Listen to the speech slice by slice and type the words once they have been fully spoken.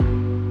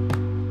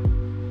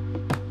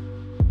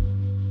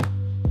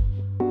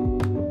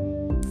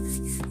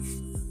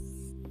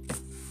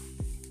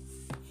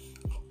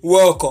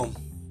Welcome.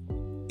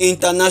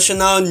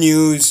 International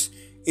news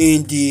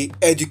in the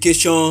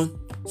education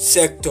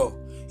sector.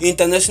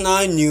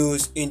 International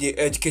news in the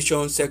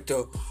education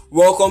sector.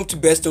 Welcome to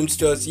Best Home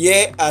Tutors.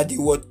 Here are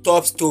the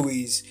top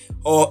stories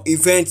or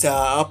events that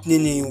are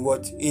happening in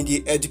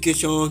the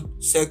education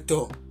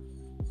sector.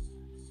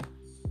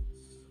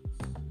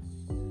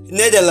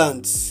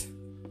 Netherlands.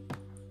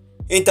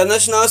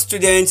 International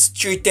students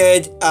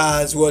treated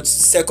as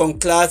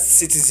second-class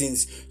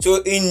citizens.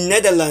 So in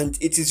Netherlands,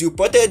 it is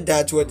reported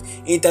that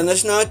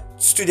international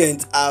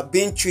students are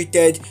being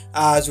treated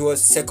as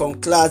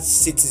second-class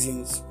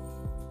citizens.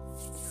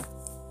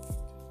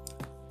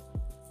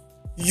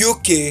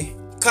 UK.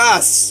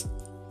 Caste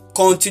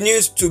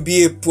continues to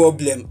be a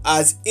problem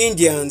as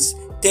Indians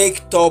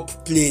take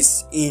top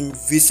place in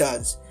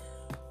visas.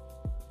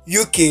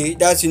 UK,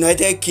 that's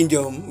United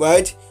Kingdom,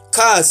 right?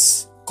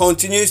 Caste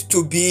continues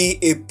to be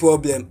a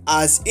problem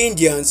as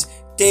Indians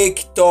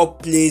take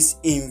top place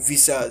in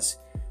visas.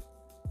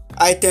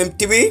 Item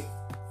 3.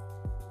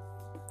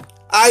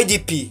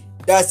 IDP,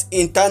 that's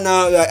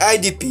internal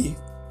IDP.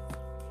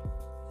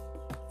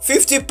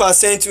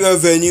 50%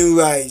 revenue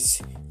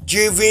rise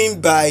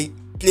driven by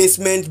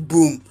placement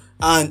boom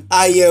and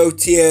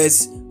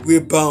IELTS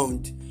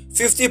rebound.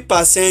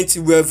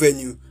 50%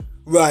 revenue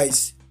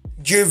rise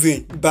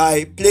driven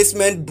by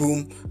placement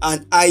boom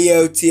and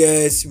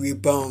IELTS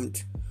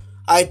rebound.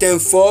 Item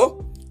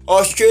 4.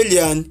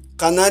 Australian,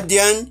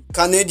 Canadian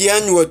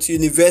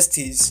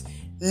universities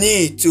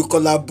need to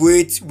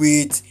collaborate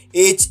with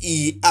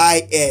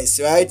HEIS,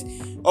 right?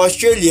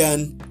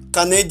 Australian,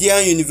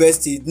 Canadian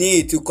universities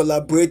need to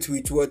collaborate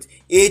with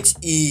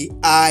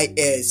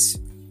HEIS.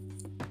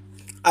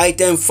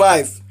 Item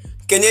 5.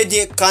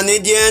 Canadian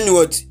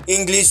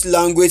English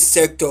language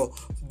sector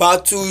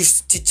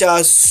battles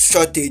teachers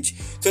shortage.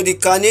 So the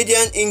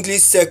Canadian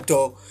English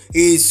sector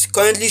is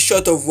currently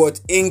short of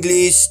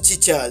English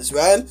teachers,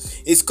 right?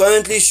 It's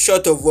currently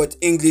short of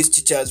English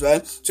teachers,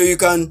 right? So you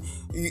can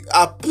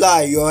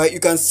apply you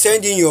can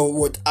send in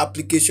your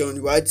application,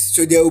 right?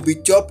 So there will be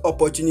job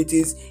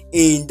opportunities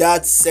in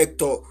that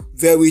sector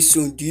very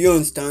soon. Do you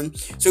understand?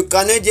 So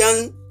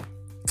Canadian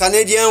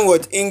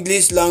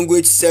English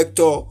language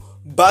sector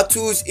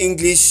battles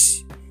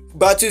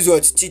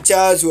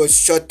teachers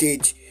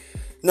shortage.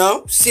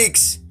 Now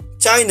 6.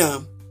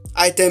 China.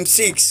 Item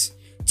 6.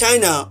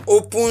 China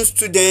opens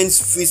students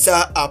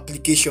visa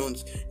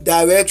applications.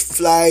 Direct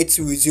flights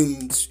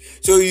resumes.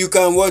 So you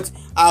can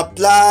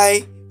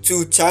apply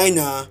to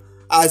China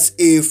as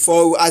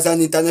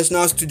an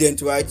international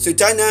student, right? So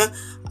China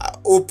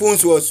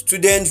opens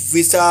student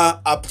visa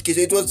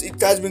application.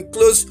 It has been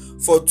closed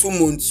for 2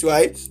 months,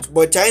 right?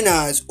 But China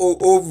has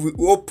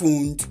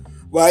opened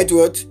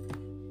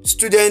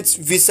student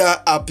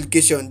visa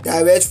application.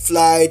 Direct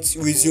flights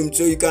resume.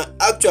 So you can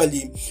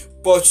actually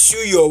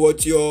pursue your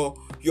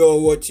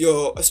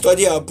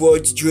study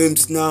abroad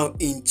dreams now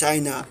in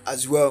China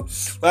as well,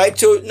 right?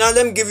 So now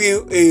let me give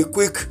you a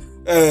quick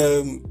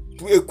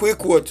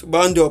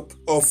roundup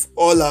of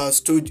all our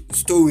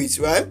stories,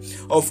 right?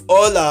 Of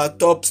all our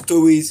top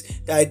stories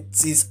that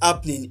is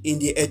happening in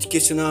the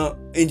education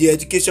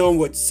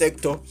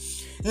sector.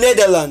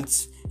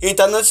 Netherlands.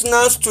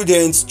 International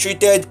students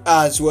treated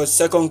as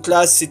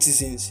second-class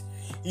citizens.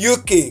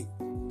 UK.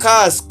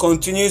 Caste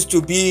continues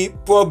to be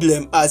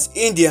problem as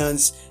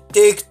Indians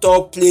take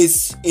top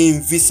place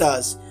in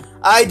visas.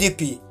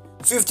 IDP.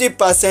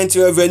 50%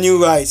 revenue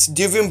rise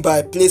driven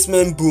by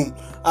placement boom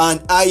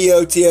and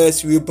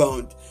IELTS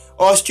rebound.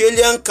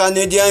 Australian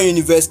Canadian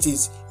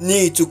universities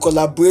need to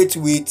collaborate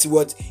with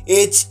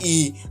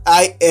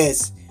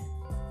HEIS.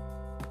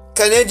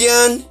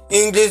 Canadian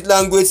English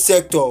language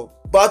sector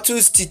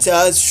battles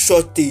teachers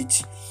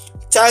shortage.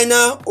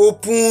 China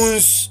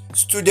opens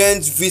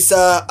student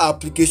visa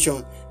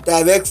application.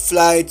 Direct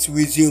flights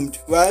resumed,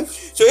 right?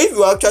 So if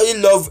you actually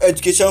love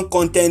education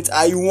content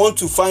and you want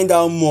to find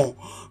out more,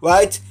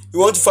 right? You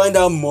want to find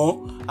out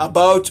more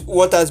about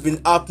what has been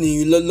happening,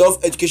 you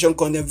love education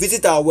content,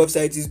 visit our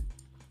website. Is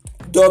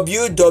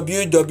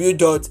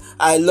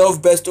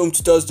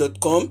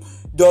www.ilovebesthometutors.com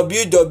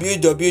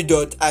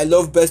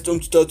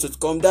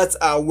www.ilovebesthometutors.com. That's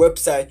our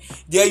website.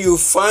 There you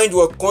find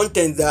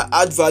content that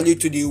add value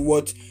to the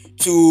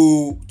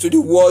to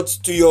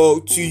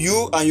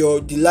you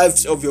and the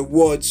lives of your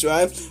words,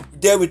 right?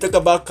 There we talk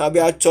about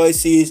career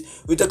choices,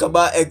 we talk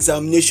about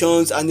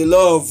examinations, and a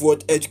lot of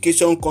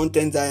education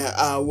content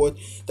that will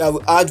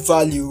add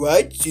value,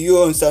 right, to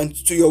you and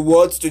to your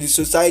words, to the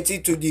society,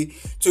 to the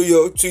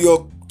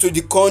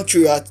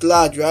country at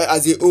large, right,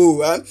 as a whole,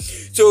 right?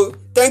 So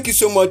thank you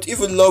so much. If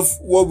you love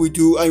what we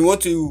do and you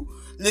want to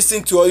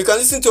listen to us, you can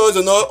listen to us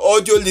on our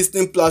audio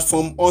listening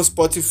platform on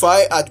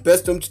Spotify at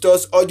Best Home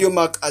Tutors,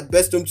 AudioMac at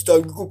Best Home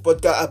Tutors, Google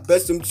Podcast at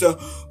Best Home Tutors,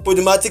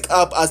 Podomatic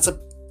app at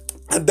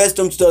Best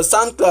Home Tutors,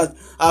 SoundCloud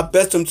at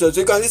Best Home Tutors.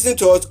 So you can listen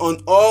to us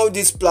on all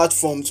these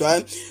platforms,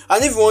 right?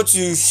 And if you want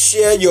to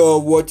share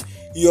your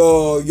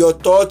your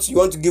thoughts, you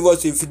want to give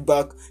us a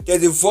feedback,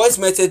 there's a voice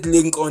message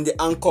link on the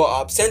Anchor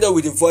app. Send us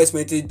with the voice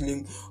message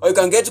link, or you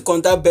can get to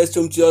contact Best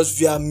Home Tutors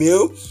via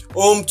mail,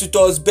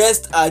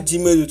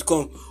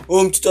 hometutorsbest@gmail.com,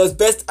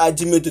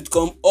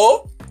 hometutorsbest@gmail.com,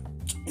 or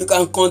you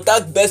can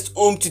contact Best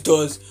Home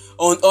Tutors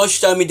on all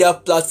social media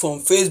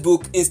platforms: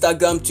 Facebook,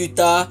 Instagram,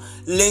 Twitter,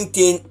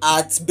 LinkedIn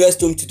at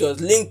Best Home Tutors.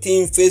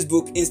 LinkedIn,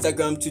 Facebook,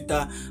 Instagram,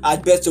 Twitter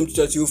at Best Home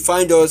Tutors. You'll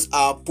find us,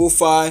 our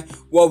profile,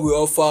 what we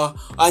offer.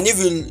 And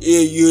if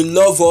you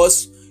love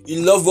us,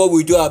 you love what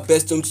we do at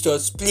Best Home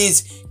Tutors,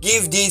 please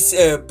give this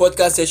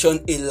podcast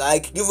session a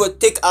like.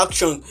 Take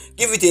action,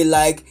 give it a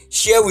like,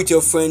 share with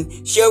your friend,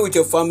 share with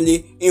your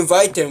family,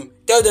 invite them,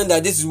 tell them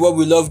that this is what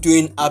we love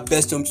doing at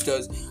Best Home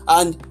Tutors.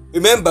 And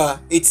remember,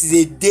 it's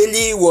a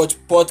daily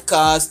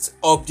podcast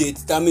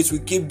update. That means we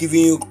keep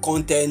giving you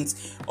content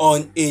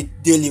on a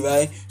daily,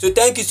 right? So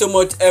thank you so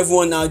much,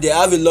 everyone out there.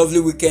 Have a lovely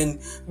weekend.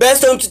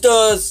 Best Home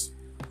Tutors,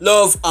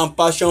 love and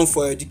passion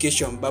for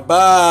education. Bye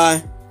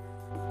bye.